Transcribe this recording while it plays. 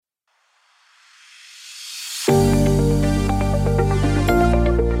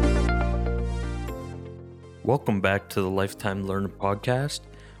Welcome back to the Lifetime Learner podcast,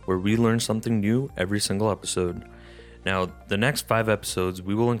 where we learn something new every single episode. Now, the next 5 episodes,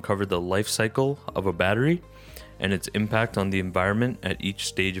 we will uncover the life cycle of a battery and its impact on the environment at each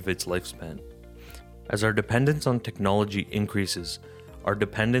stage of its lifespan. As our dependence on technology increases, our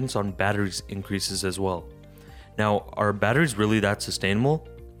dependence on batteries increases as well. Now, are batteries really that sustainable?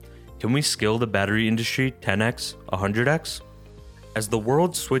 Can we scale the battery industry 10x, 100x? As the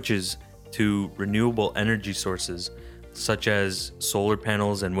world switches to renewable energy sources, such as solar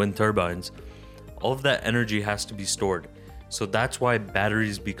panels and wind turbines, all of that energy has to be stored. So that's why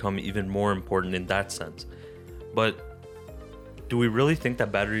batteries become even more important in that sense. But do we really think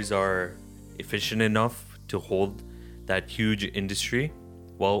that batteries are efficient enough to hold that huge industry?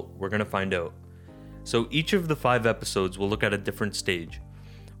 Well, we're going to find out. So each of the 5 episodes will look at a different stage.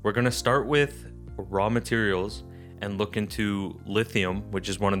 We're going to start with raw materials and look into lithium, which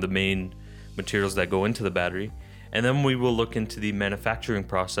is one of the main materials that go into the battery. And then we will look into the manufacturing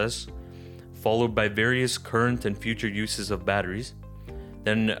process, followed by various current and future uses of batteries.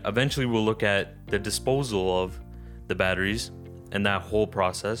 Then eventually we'll look at the disposal of the batteries and that whole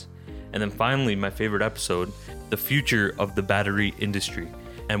process. And then finally, my favorite episode, the future of the battery industry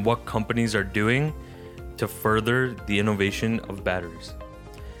and what companies are doing to further the innovation of batteries.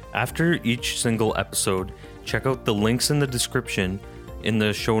 After each single episode, check out the links in the description in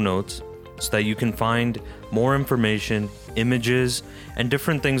the show notes so that you can find more information, images, and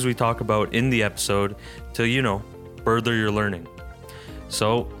different things we talk about in the episode to, further your learning.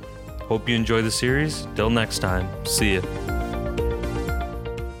 So, hope you enjoy the series. Till next time, see ya.